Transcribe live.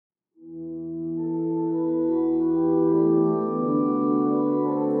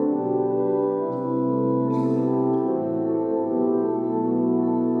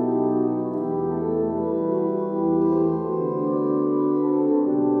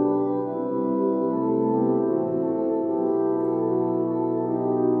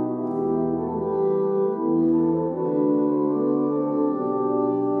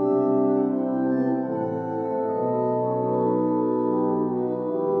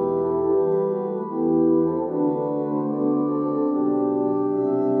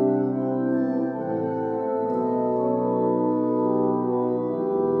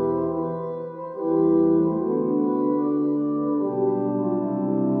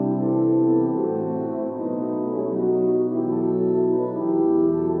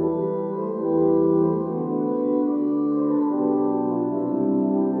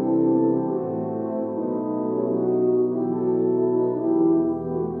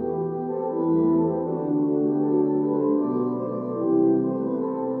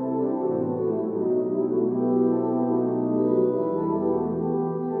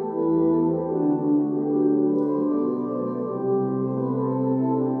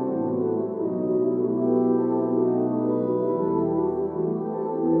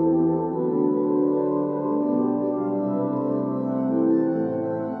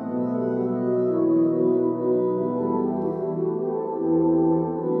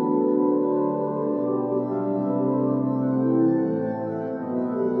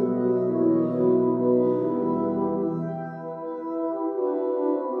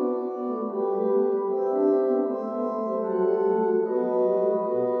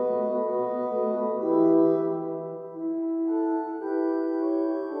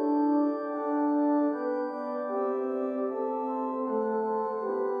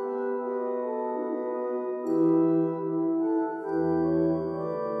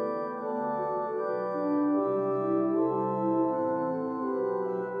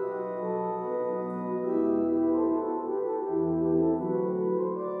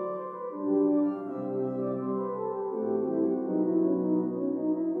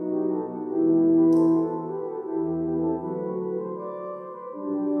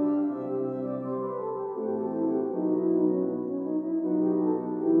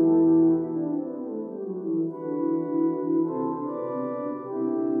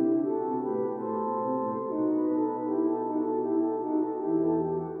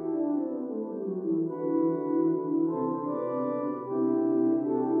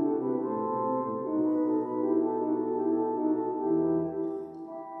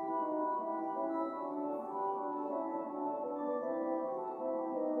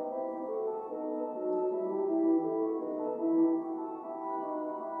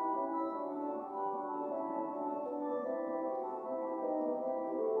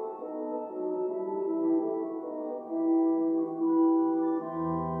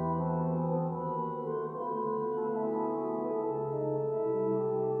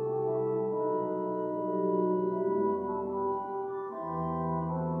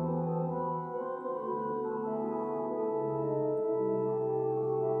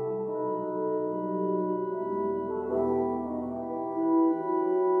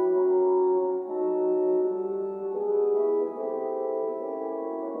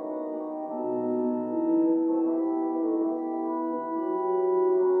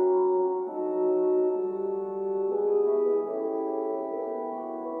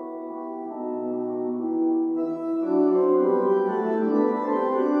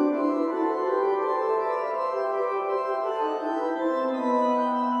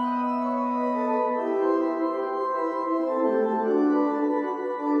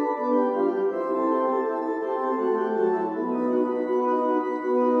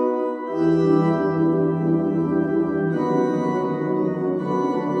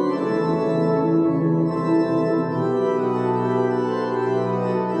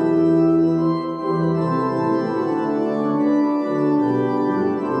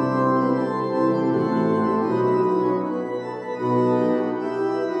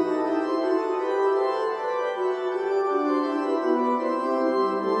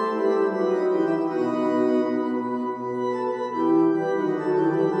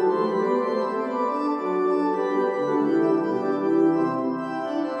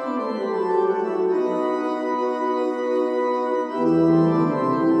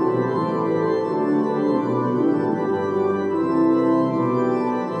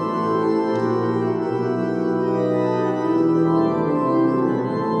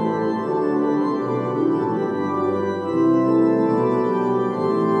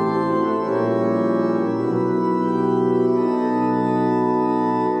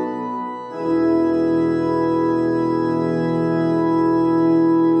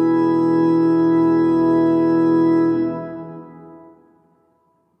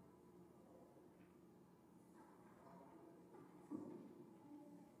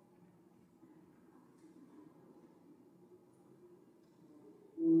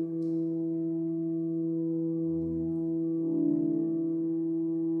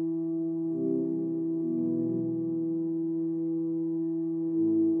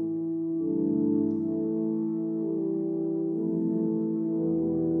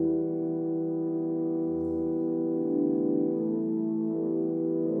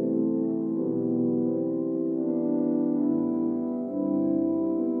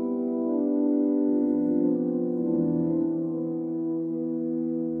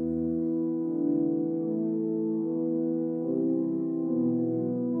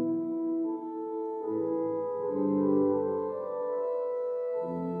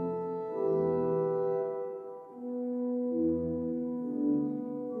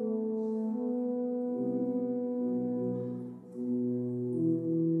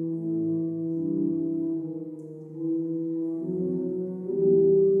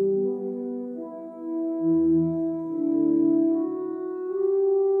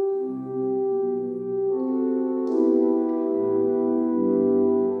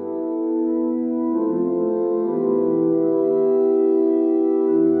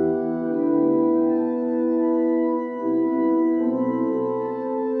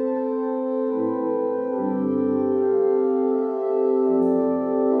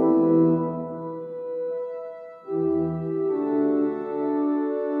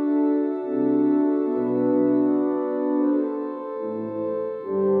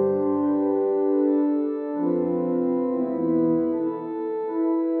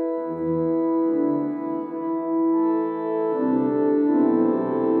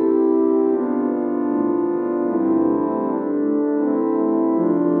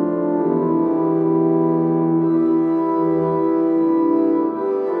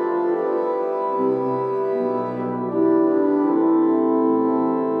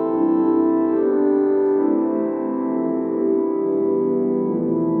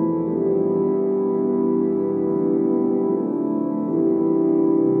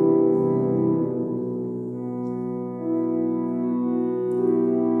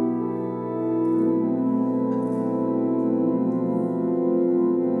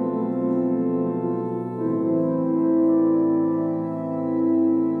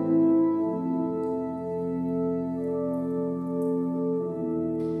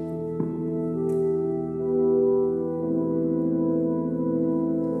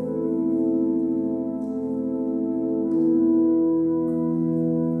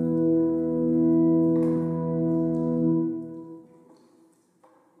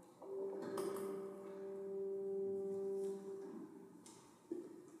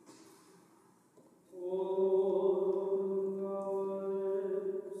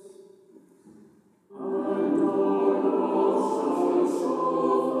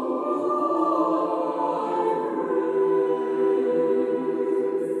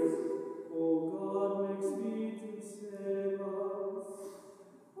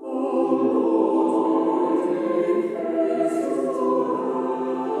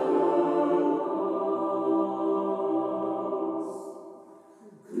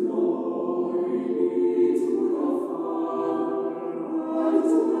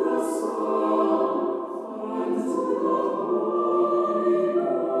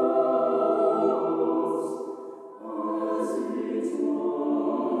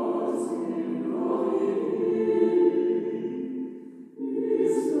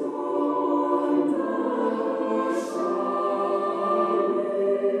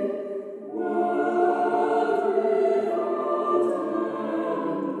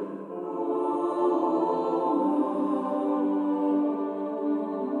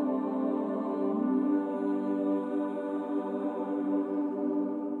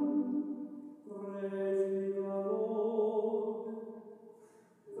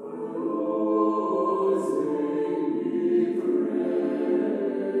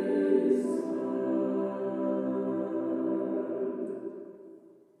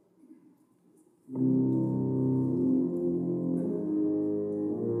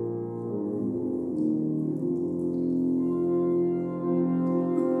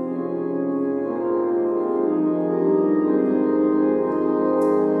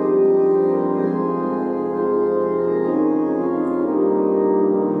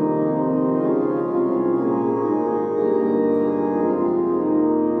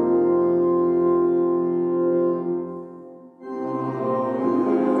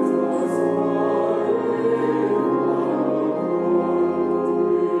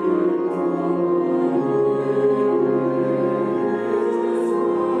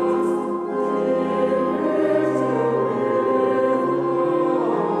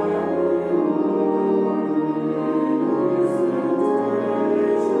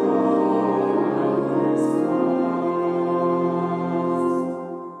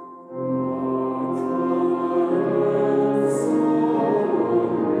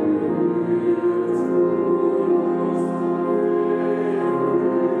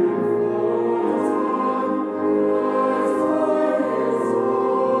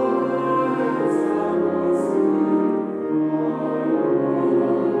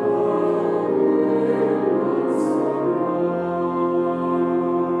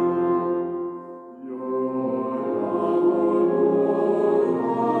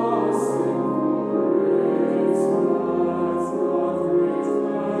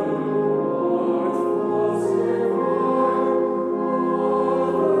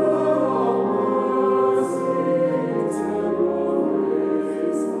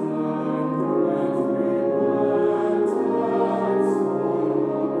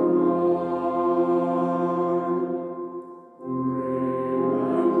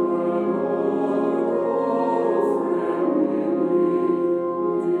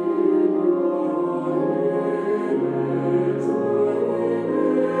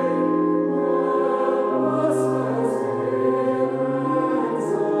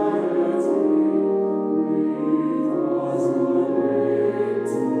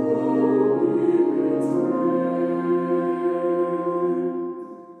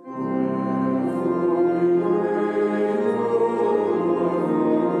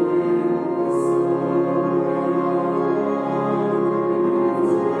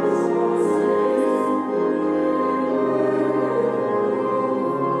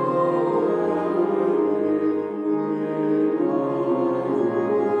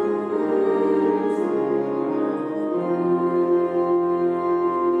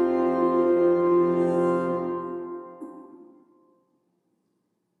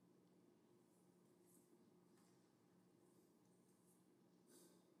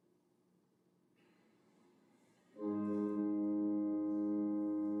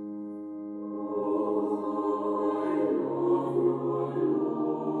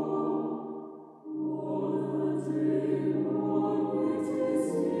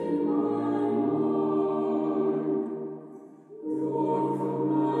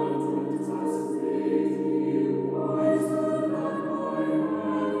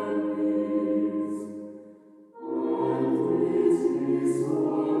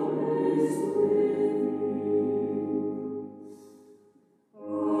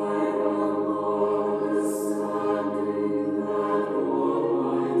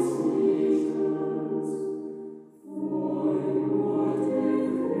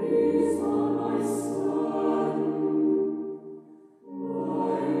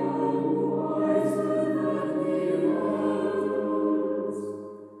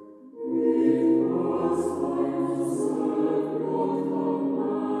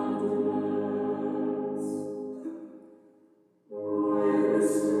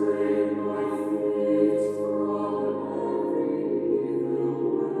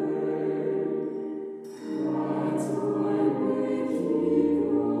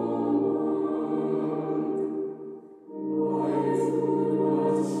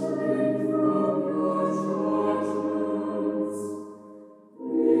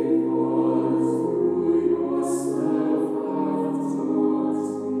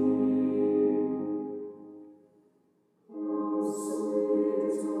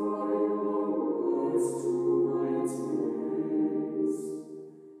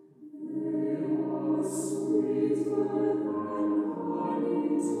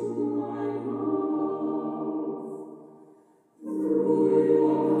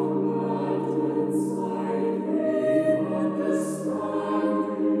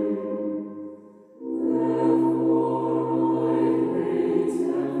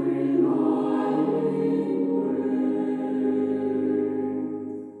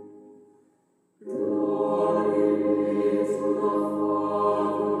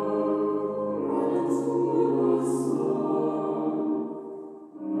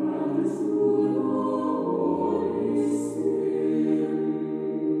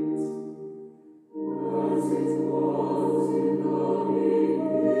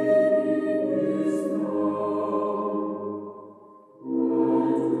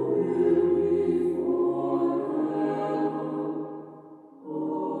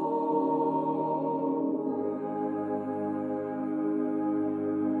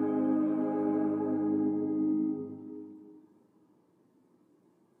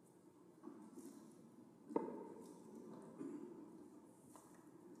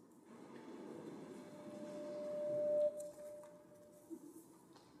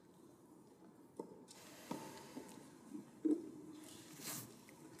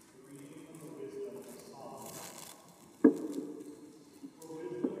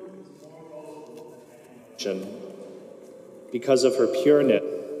Because of her pureness,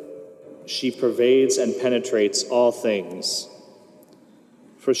 she pervades and penetrates all things.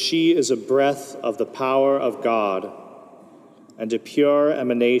 For she is a breath of the power of God and a pure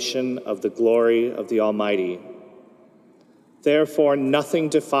emanation of the glory of the Almighty. Therefore, nothing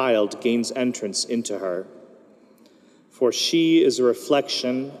defiled gains entrance into her, for she is a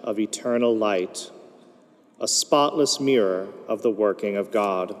reflection of eternal light, a spotless mirror of the working of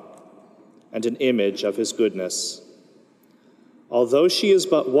God, and an image of his goodness. Although she is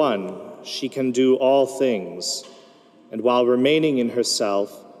but one, she can do all things, and while remaining in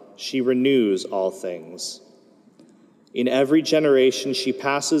herself, she renews all things. In every generation, she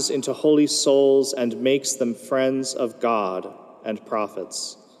passes into holy souls and makes them friends of God and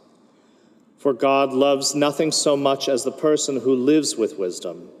prophets. For God loves nothing so much as the person who lives with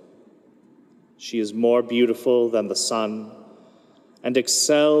wisdom. She is more beautiful than the sun and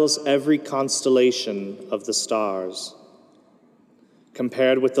excels every constellation of the stars.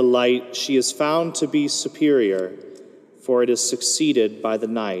 Compared with the light, she is found to be superior, for it is succeeded by the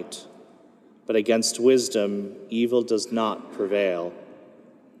night. But against wisdom, evil does not prevail.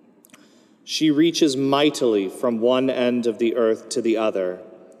 She reaches mightily from one end of the earth to the other,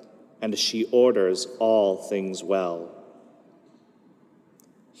 and she orders all things well.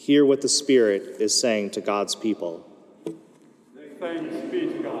 Hear what the Spirit is saying to God's people. Thanks be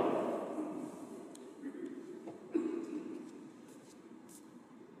to God.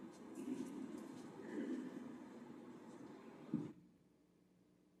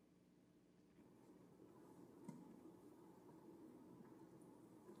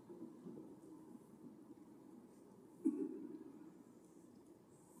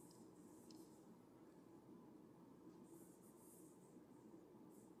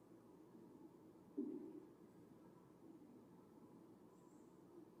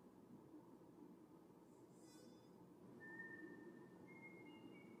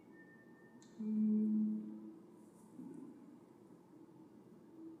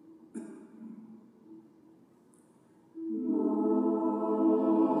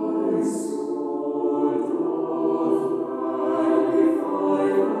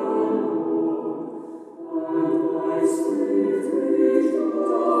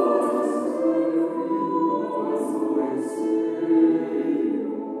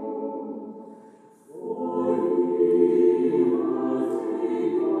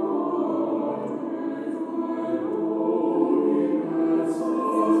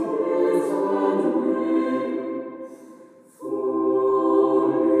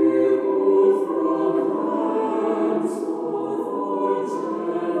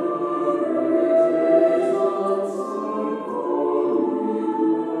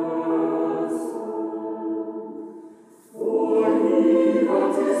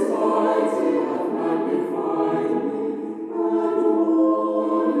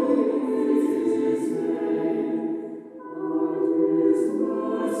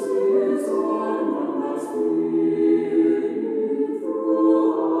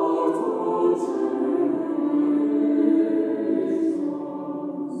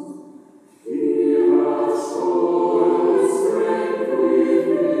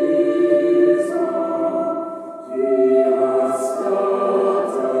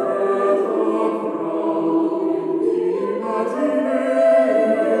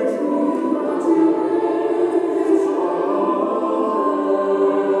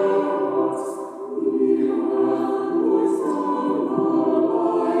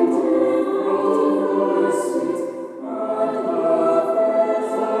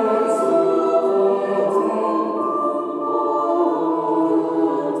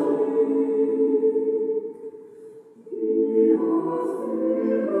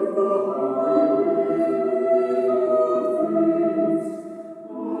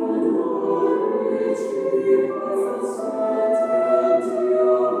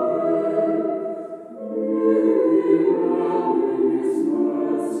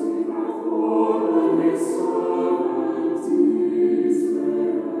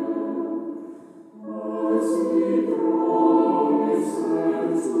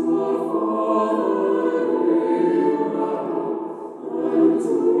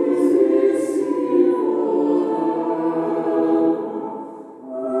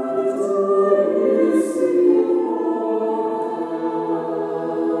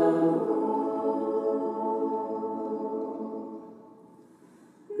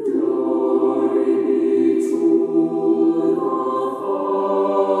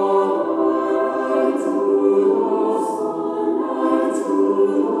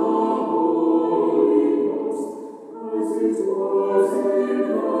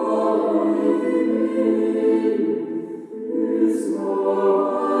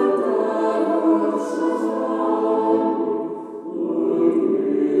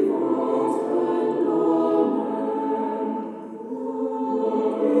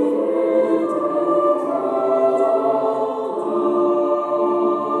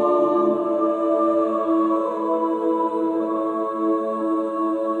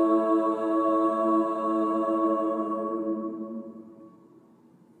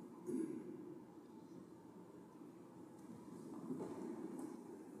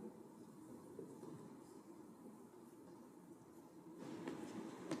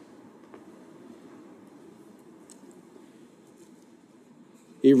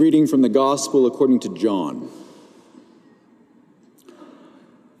 A reading from the Gospel according to John.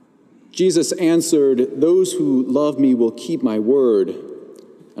 Jesus answered, "Those who love me will keep my word,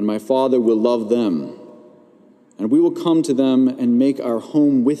 and my Father will love them, and we will come to them and make our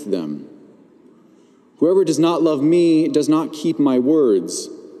home with them. Whoever does not love me does not keep my words,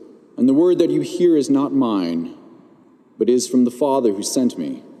 and the word that you hear is not mine, but is from the Father who sent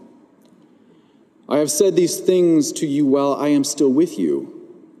me. I have said these things to you while I am still with you.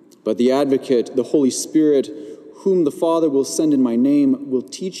 But the Advocate, the Holy Spirit, whom the Father will send in my name, will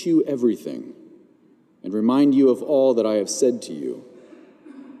teach you everything and remind you of all that I have said to you."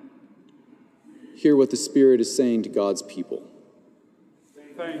 Hear what the Spirit is saying to God's people.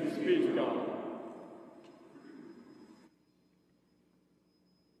 Thanks be to God.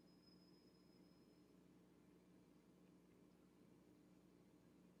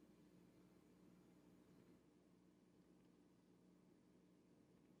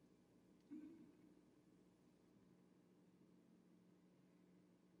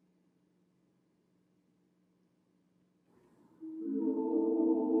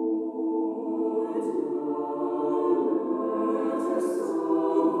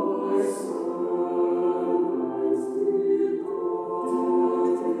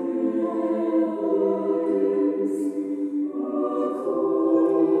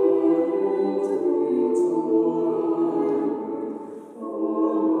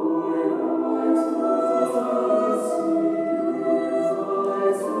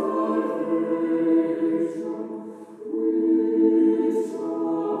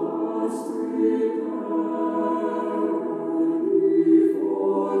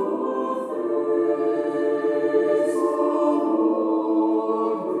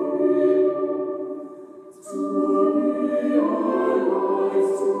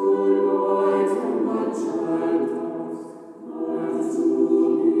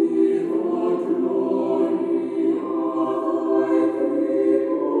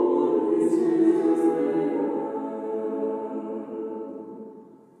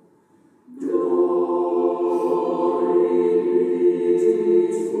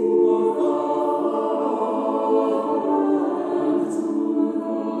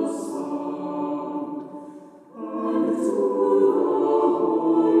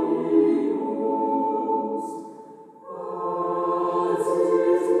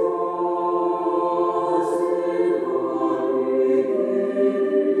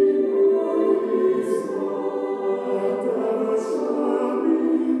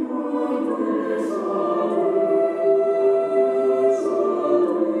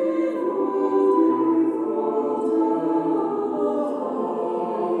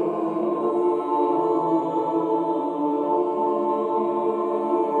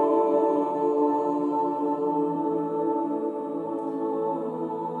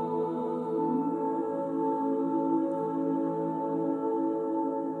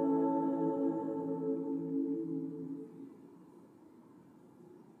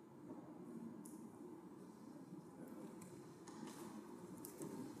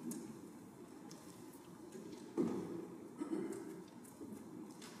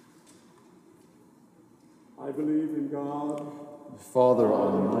 I believe in God, the Father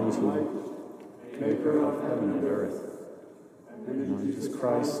Almighty, maker of heaven and earth, and in Jesus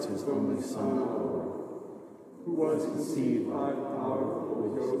Christ, his only Son, our Lord, who was conceived by the power of the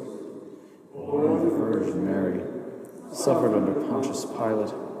Holy Ghost, born of the Virgin Mary, suffered under Pontius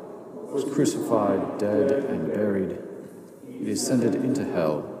Pilate, was crucified, dead, and buried. He descended into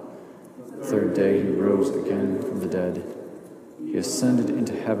hell. The third day he rose again from the dead. He ascended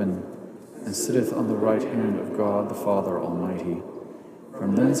into heaven, and sitteth on the right hand of God the Father Almighty.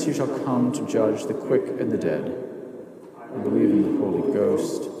 From thence he shall come to judge the quick and the dead. I believe in the Holy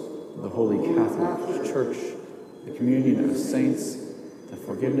Ghost, the Holy Catholic Church, the communion of saints, the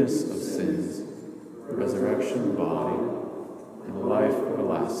forgiveness of sins, the resurrection of the body, and the life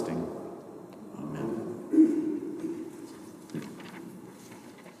everlasting. Amen.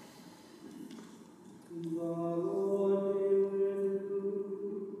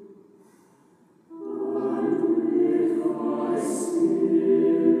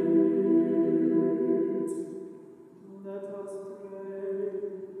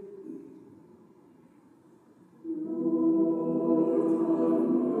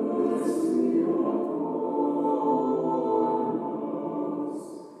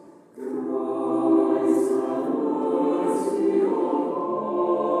 Christ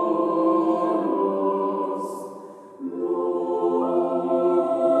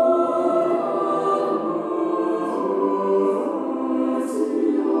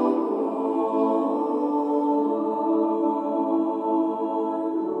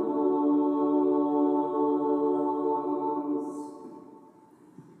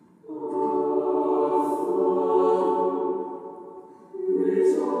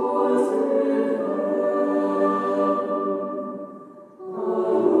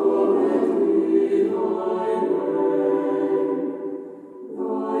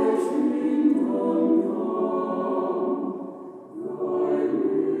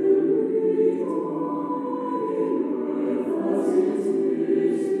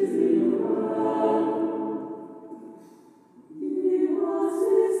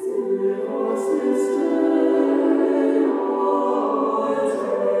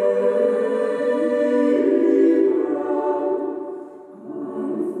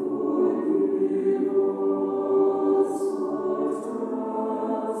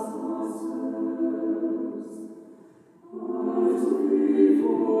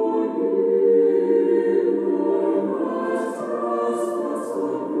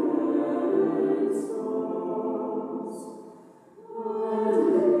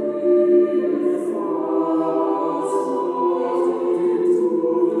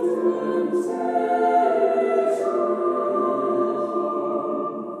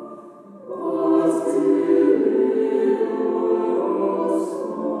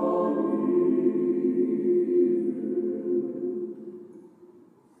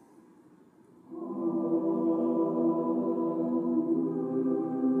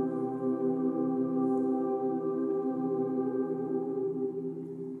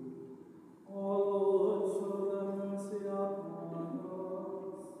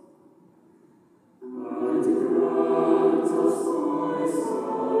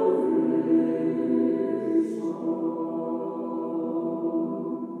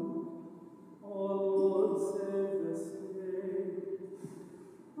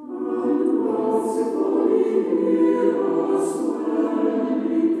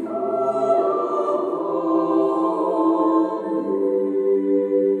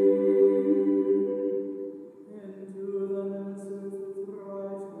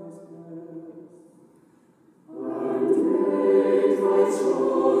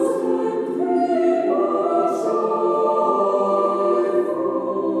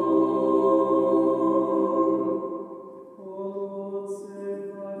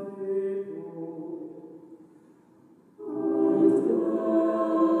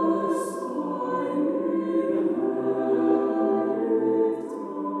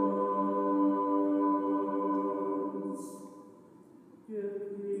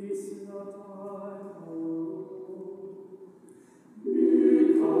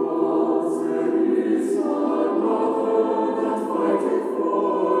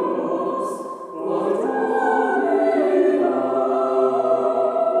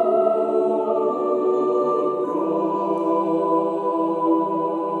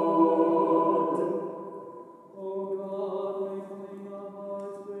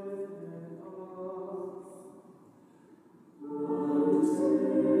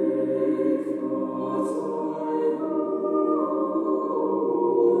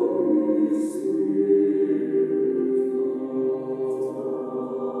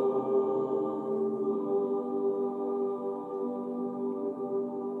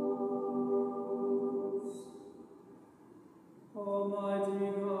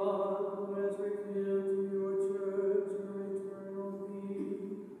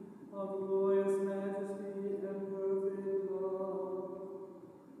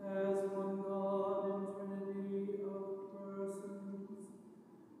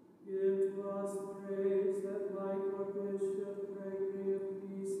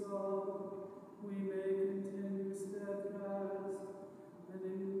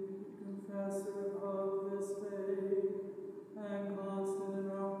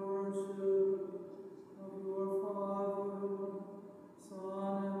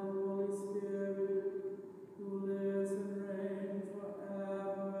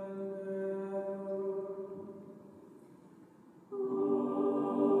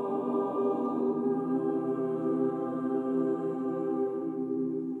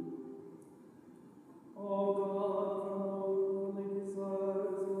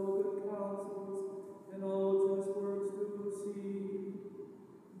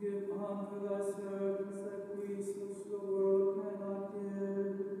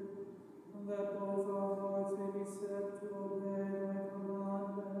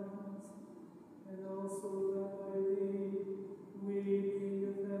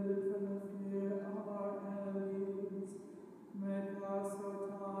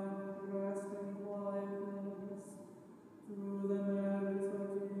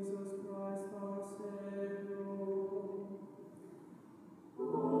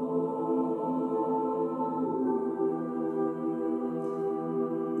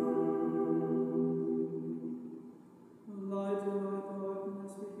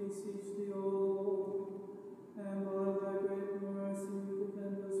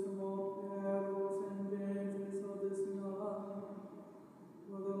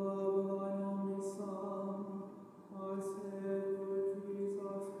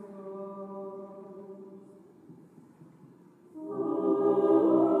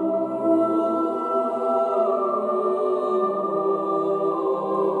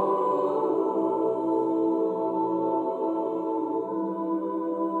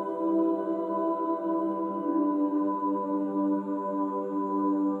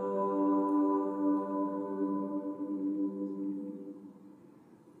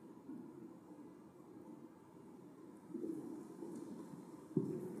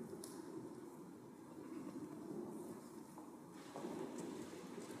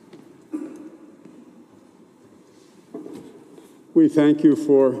We thank you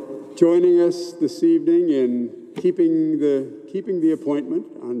for joining us this evening in keeping the appointment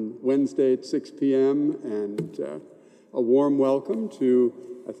on Wednesday at 6 p.m. and a warm welcome to,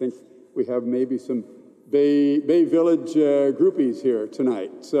 I think we have maybe some Bay Village groupies here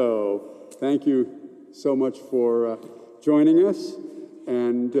tonight. So thank you so much for joining us.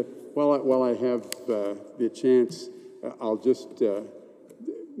 And while I have the chance, I'll just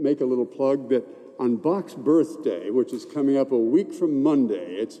make a little plug that on Bach's birthday, which is coming up a week from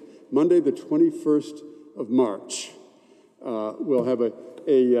Monday, it's Monday the 21st of March, we'll have a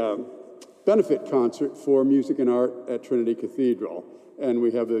benefit concert for music and art at Trinity Cathedral. And we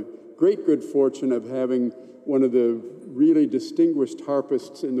have the great good fortune of having one of the really distinguished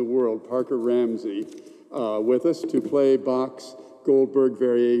harpists in the world, Parker Ramsey, with us to play Bach's Goldberg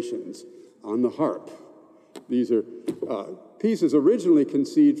Variations on the harp. These are pieces originally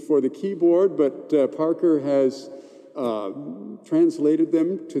conceived for the keyboard, but Parker has translated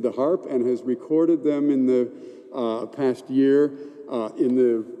them to the harp and has recorded them in the past year in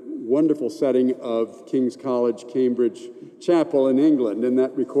the wonderful setting of King's College, Cambridge Chapel in England. And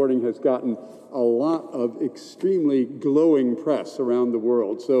that recording has gotten a lot of extremely glowing press around the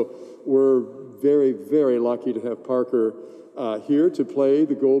world. So we're very, very lucky to have Parker here to play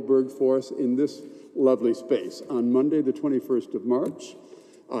the Goldberg for us in this lovely space on Monday, the 21st of March.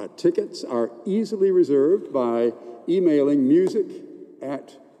 Tickets are easily reserved by emailing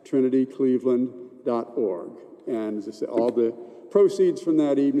music@trinitycleveland.org. And as I say, all the proceeds from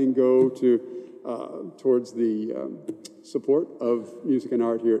that evening go to towards the support of music and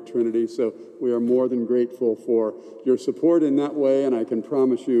art here at Trinity. So we are more than grateful for your support in that way, and I can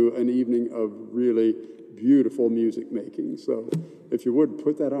promise you an evening of really beautiful music making. So if you would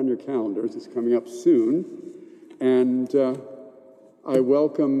put that on your calendars, it's coming up soon. And I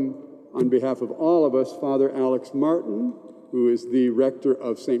welcome, on behalf of all of us, Father Alex Martin, who is the rector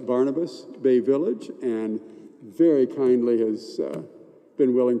of St. Barnabas Bay Village, and very kindly has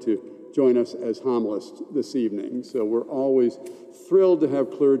been willing to join us as homilist this evening. So we're always thrilled to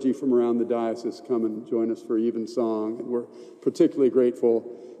have clergy from around the diocese come and join us for evensong, and we're particularly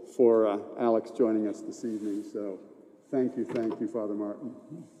grateful for Alex joining us this evening. So thank you, Father Martin.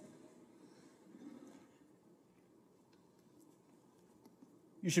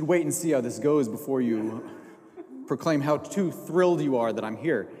 You should wait and see how this goes before you proclaim how too thrilled you are that I'm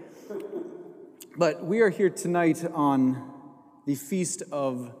here. But we are here tonight on the feast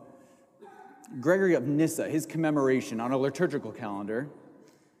of Gregory of Nyssa, his commemoration on a liturgical calendar.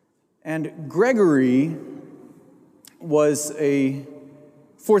 And Gregory was a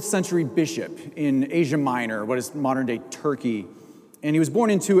 4th century bishop in Asia Minor, what is modern-day Turkey. And he was born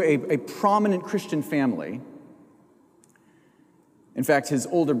into a prominent Christian family. In fact, his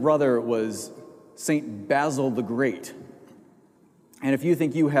older brother was Saint Basil the Great. And if you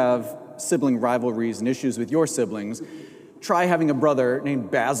think you have sibling rivalries and issues with your siblings, try having a brother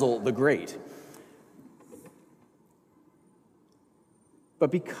named Basil the Great. But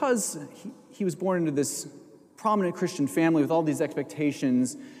because he was born into this prominent Christian family with all these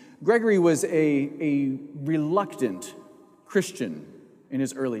expectations, Gregory was a reluctant Christian in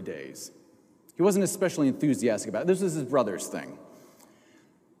his early days. He wasn't especially enthusiastic about it. This was his brother's thing.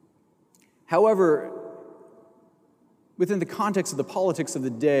 However, within the context of the politics of the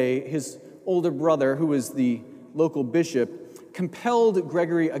day, his older brother, who was the local bishop, compelled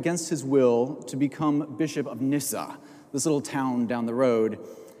Gregory against his will to become Bishop of Nyssa, this little town down the road.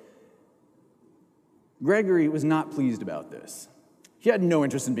 Gregory was not pleased about this. He had no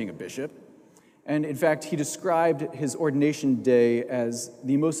interest in being a bishop, and in fact, he described his ordination day as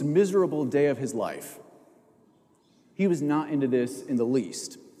the most miserable day of his life. He was not into this in the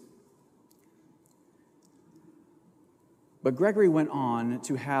least. But Gregory went on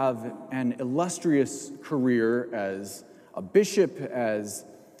to have an illustrious career as a bishop, as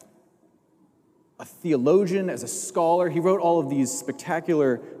a theologian, as a scholar. He wrote all of these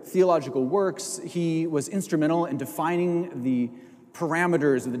spectacular theological works. He was instrumental in defining the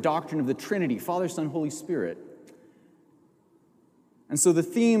parameters of the doctrine of the Trinity, Father, Son, Holy Spirit. And so the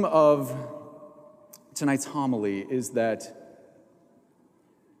theme of tonight's homily is that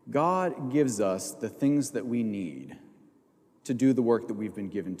God gives us the things that we need to do the work that we've been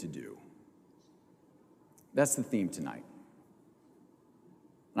given to do. That's the theme tonight.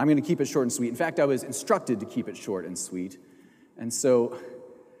 And I'm going to keep it short and sweet. In fact, I was instructed to keep it short and sweet. And so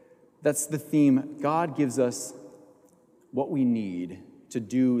that's the theme. God gives us what we need to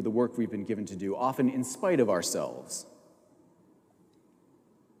do the work we've been given to do, often in spite of ourselves.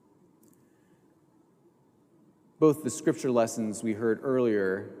 Both the scripture lessons we heard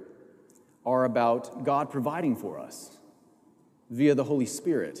earlier are about God providing for us. via the Holy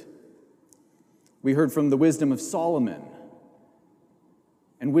Spirit. We heard from the wisdom of Solomon.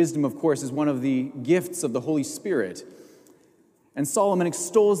 And wisdom, of course, is one of the gifts of the Holy Spirit. And Solomon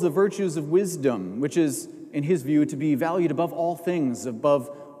extols the virtues of wisdom, which is, in his view, to be valued above all things, above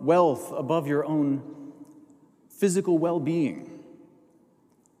wealth, above your own physical well-being.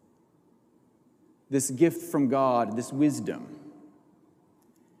 This gift from God, this wisdom.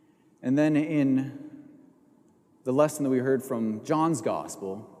 And then in the lesson that we heard from John's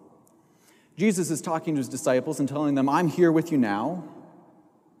Gospel, Jesus is talking to his disciples and telling them, I'm here with you now,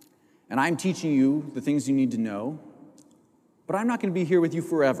 and I'm teaching you the things you need to know, but I'm not going to be here with you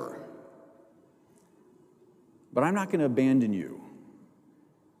forever. But I'm not going to abandon you.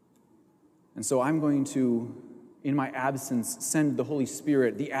 And so I'm going to, in my absence, send the Holy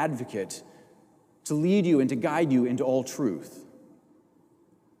Spirit, the advocate, to lead you and to guide you into all truth.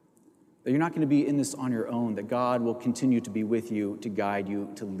 That you're not going to be in this on your own, that God will continue to be with you, to guide you,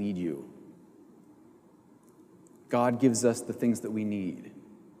 to lead you. God gives us the things that we need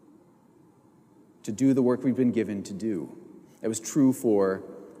to do the work we've been given to do. That was true for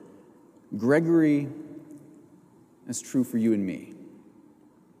Gregory. That's true for you and me.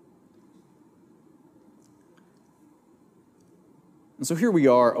 And so here we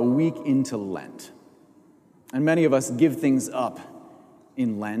are, a week into Lent. And many of us give things up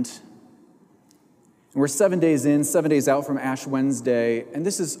in Lent. And we're 7 days in, 7 days out from Ash Wednesday, and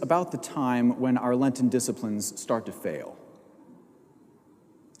this is about the time when our Lenten disciplines start to fail.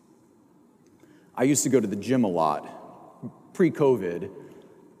 I used to go to the gym a lot, pre-COVID.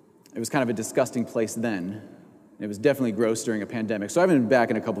 It was kind of a disgusting place then. It was definitely gross during a pandemic, so I haven't been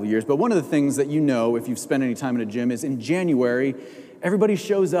back in a couple of years. But one of the things that you know if you've spent any time in a gym is in January, everybody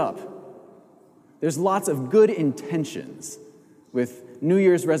shows up. There's lots of good intentions with New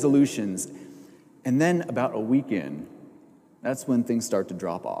Year's resolutions. And then about a week in, that's when things start to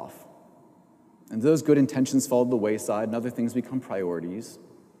drop off. And those good intentions fall to the wayside and other things become priorities.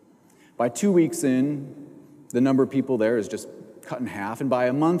 By 2 weeks in, the number of people there is just cut in half. And by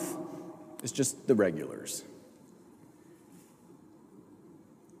a month, it's just the regulars.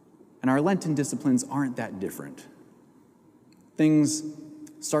 And our Lenten disciplines aren't that different. Things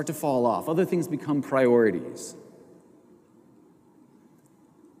start to fall off. Other things become priorities.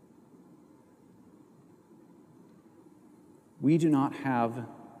 We do not have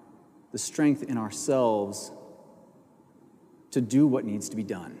the strength in ourselves to do what needs to be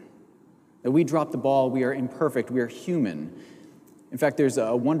done. That we drop the ball, we are imperfect, we are human. In fact, there's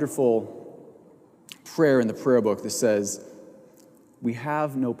a wonderful prayer in the prayer book that says, we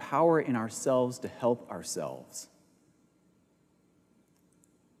have no power in ourselves to help ourselves.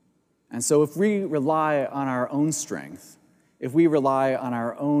 And so if we rely on our own strength, if we rely on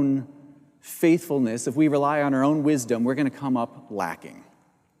our own faithfulness, if we rely on our own wisdom, we're going to come up lacking.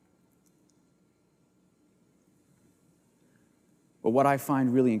 But what I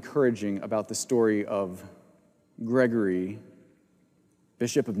find really encouraging about the story of Gregory,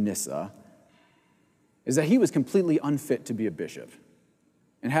 Bishop of Nyssa, is that he was completely unfit to be a bishop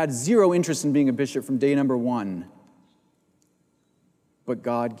and had zero interest in being a bishop from day number one. But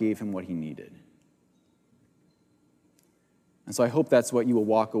God gave him what he needed. And so I hope that's what you will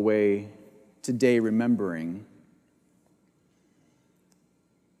walk away today remembering,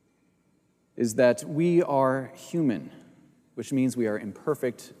 is that we are human, which means we are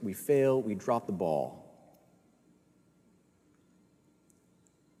imperfect, we fail, we drop the ball.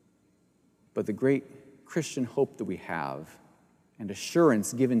 But the great Christian hope that we have and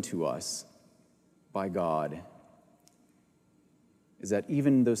assurance given to us by God is that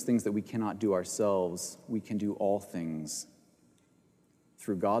even those things that we cannot do ourselves, we can do all things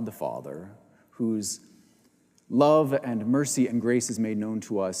through God the Father, whose love and mercy and grace is made known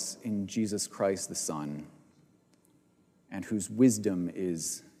to us in Jesus Christ the Son, and whose wisdom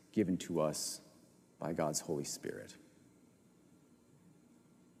is given to us by God's Holy Spirit.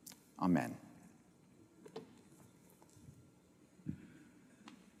 Amen.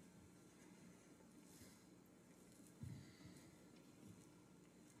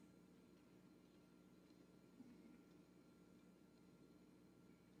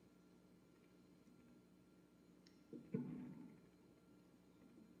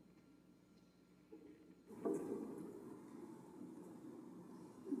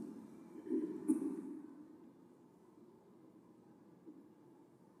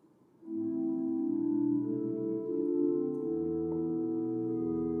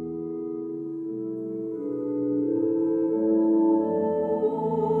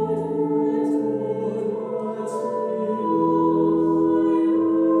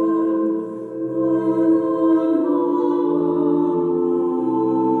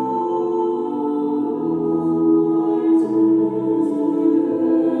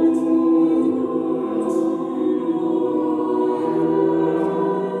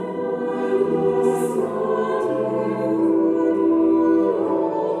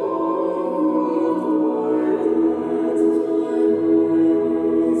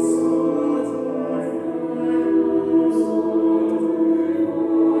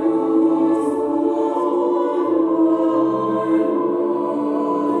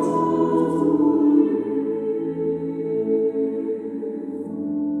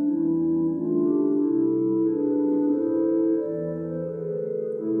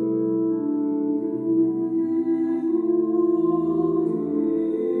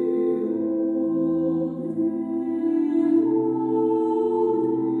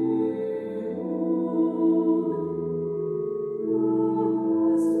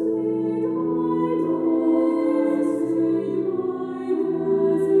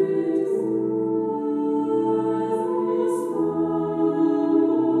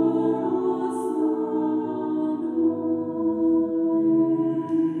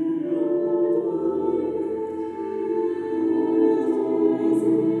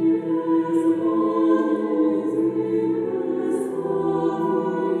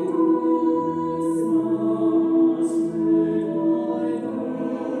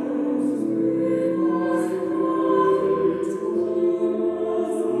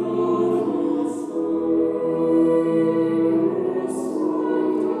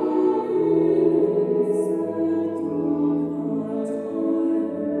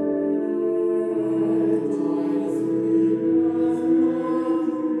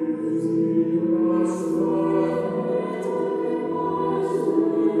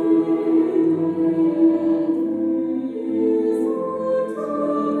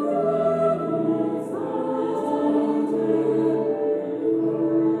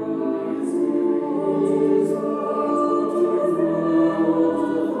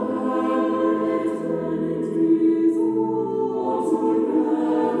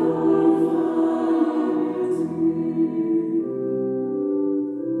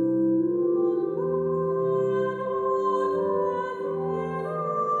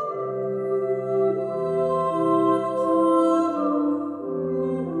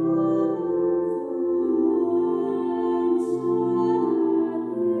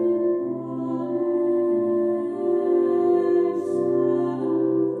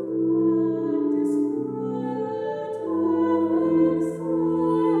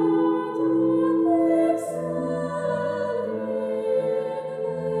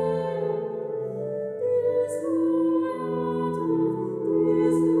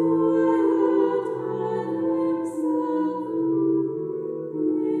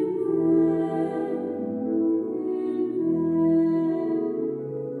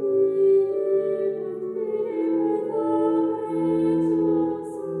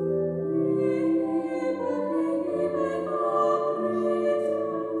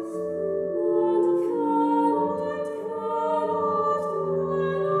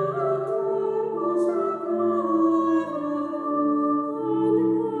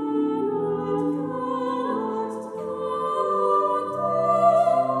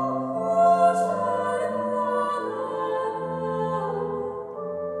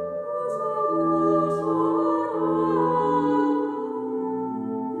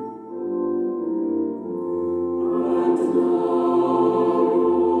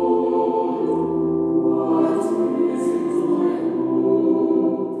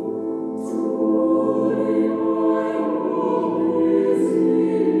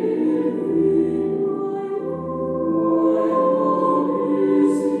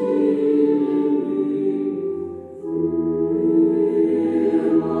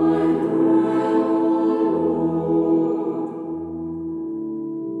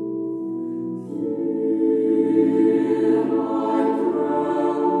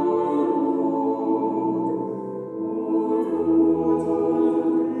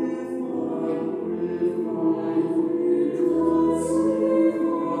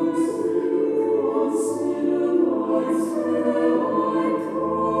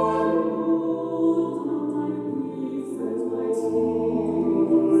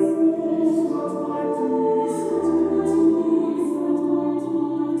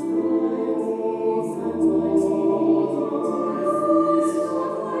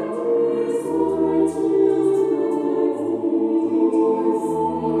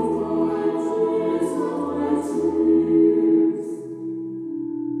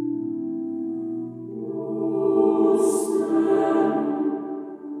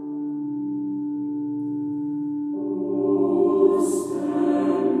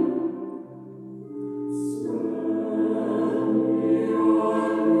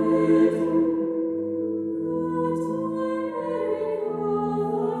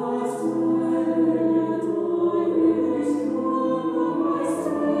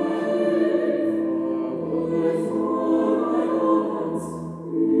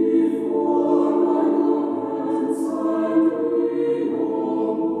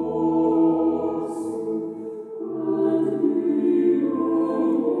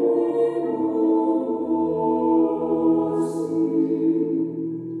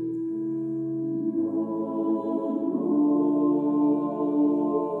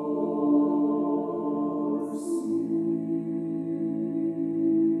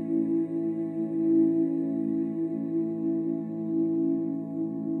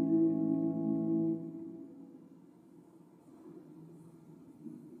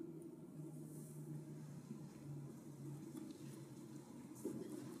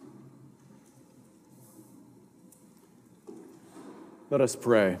 Let us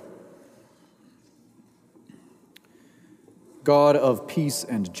pray. God of peace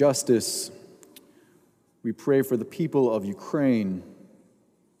and justice, we pray for the people of Ukraine.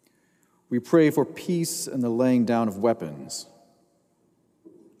 We pray for peace and the laying down of weapons.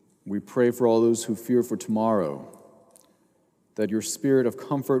 We pray for all those who fear for tomorrow, that your spirit of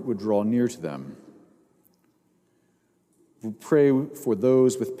comfort would draw near to them. We pray for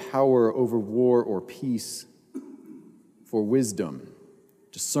those with power over war or peace, for wisdom,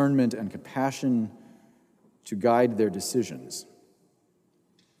 discernment, and compassion to guide their decisions.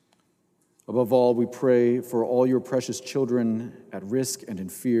 Above all, we pray for all your precious children at risk and in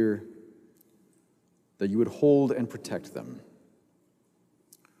fear, that you would hold and protect them.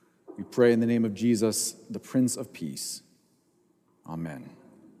 We pray in the name of Jesus, the Prince of Peace. Amen.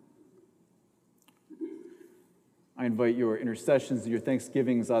 I invite your intercessions and your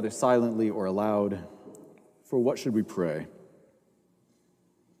thanksgivings, either silently or aloud. For what should we pray?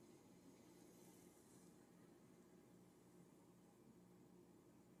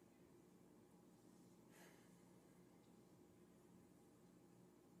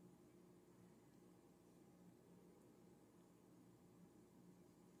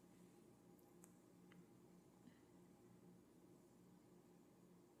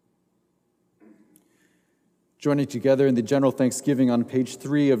 Joining together in the general thanksgiving on page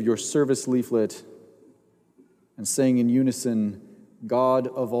 3 of your service leaflet and saying in unison, God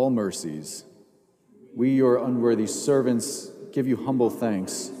of all mercies, we, your unworthy servants, give you humble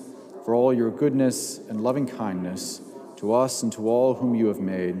thanks for all your goodness and loving kindness to us and to all whom you have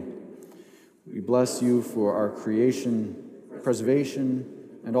made. We bless you for our creation, preservation,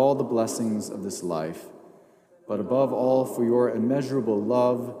 and all the blessings of this life, but above all for your immeasurable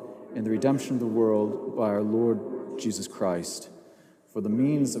love and the redemption of the world by our Lord Jesus Christ, for the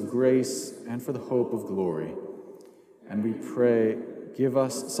means of grace and for the hope of glory. And we pray, give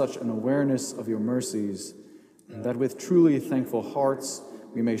us such an awareness of your mercies that with truly thankful hearts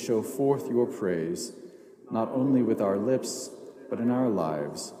we may show forth your praise, not only with our lips, but in our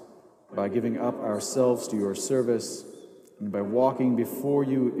lives, by giving up ourselves to your service and by walking before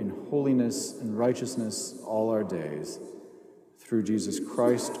you in holiness and righteousness all our days. Through Jesus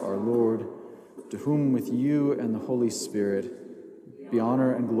Christ our Lord, to whom with you and the Holy Spirit be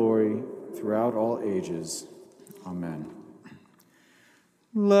honor and glory throughout all ages. Amen.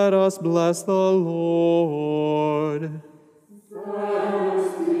 Let us bless the Lord.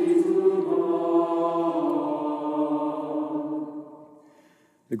 Thanks be to God.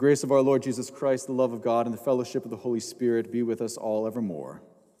 The grace of our Lord Jesus Christ, the love of God, and the fellowship of the Holy Spirit be with us all evermore.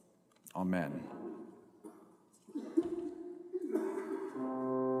 Amen.